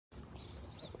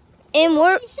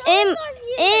Where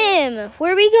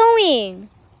are we going?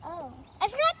 Oh, I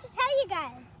forgot to tell you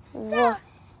guys. So,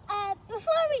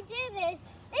 before we do this,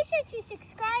 make sure to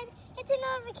subscribe, hit the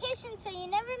notification so you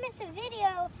never miss a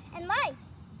video, and like.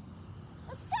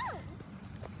 Let's go.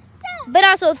 But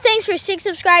also, thanks for 6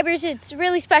 subscribers. It's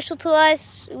really special to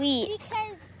us. We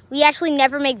actually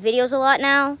never make videos a lot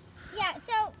now. Yeah,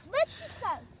 so let's just go.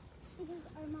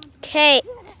 Okay.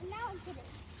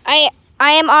 I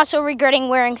am also regretting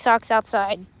wearing socks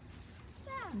outside.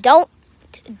 Don't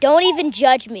even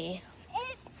judge me.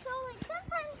 So like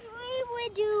sometimes we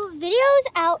would do videos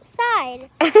outside,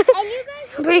 and you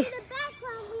guys will see in the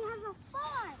background we have a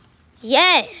farm.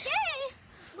 Yes. Today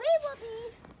we will be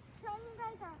showing you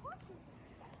guys our horses.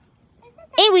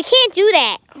 Hey, we can't do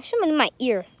that. There's someone in my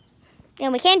ear. Yeah,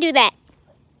 we can't do that.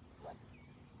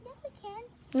 Yes, we can.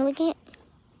 No, we can't.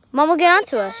 Mom will get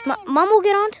onto us. Mom will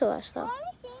get onto us, though. We're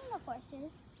only seeing the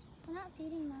horses. We're not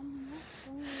feeding them.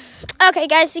 Okay,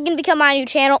 guys, it's going to become my new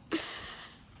channel. Look,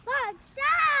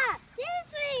 stop!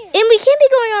 Seriously! And we can't be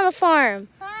going on the farm.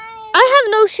 Fine. I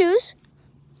have no shoes.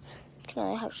 Can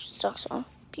I have socks on?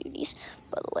 Beauties.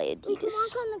 By the way, Adidas. We can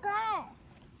walk on the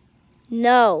grass.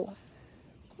 No.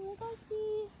 Can we go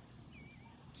see?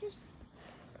 Just,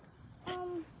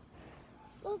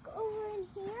 look over in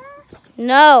here?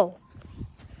 No.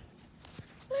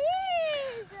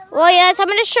 Please! Well, yes, I'm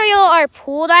going to show you our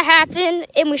pool that happened,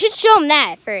 and we should show them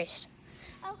that first.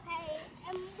 Okay,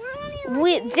 and we're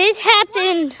only This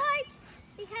happened.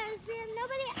 because we have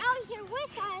nobody out here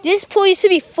with us. This pool used to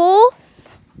be full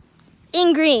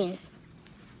and green.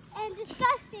 And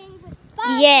disgusting with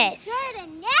bugs. Yes. And dirt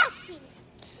and nasty.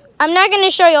 I'm not going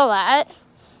to show you all that.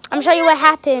 I'm going to show you what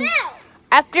happened Smells.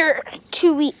 after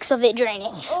 2 weeks of it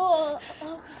draining. Oh,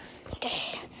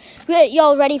 Okay.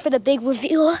 Y'all ready for the big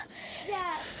reveal?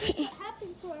 yeah. This is what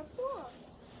happened to our pool.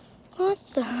 What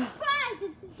the? Surprise!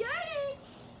 It's dirty.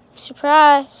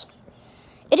 Surprise.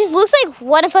 It just looks like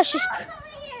one of us just... Over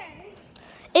here.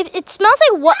 It smells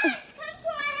like what... Come to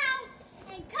our house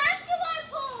and come to our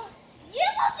pool. You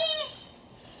will be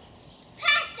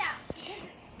passed out because it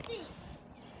stinks.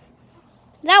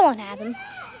 That won't happen.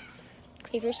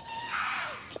 Cleavers.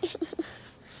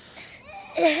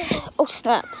 Oh,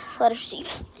 snap. This ladder's steep.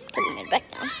 Get me back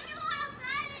down.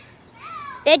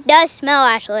 It does smell,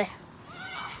 actually.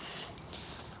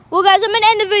 Well, guys, I'm going to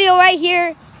end the video right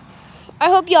here. I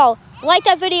hope y'all like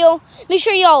that video. Make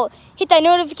sure y'all hit that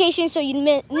notification so you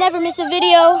never miss a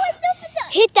video.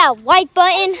 Hit that like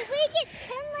button. If we get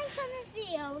 10 likes on this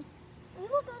video, we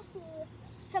will go see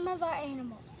some of our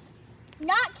animals.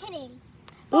 Not kidding.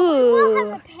 But we'll Ooh.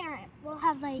 have a parent. We'll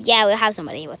have like... Yeah, we'll have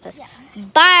somebody with us. Yeah.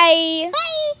 Bye.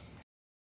 Bye.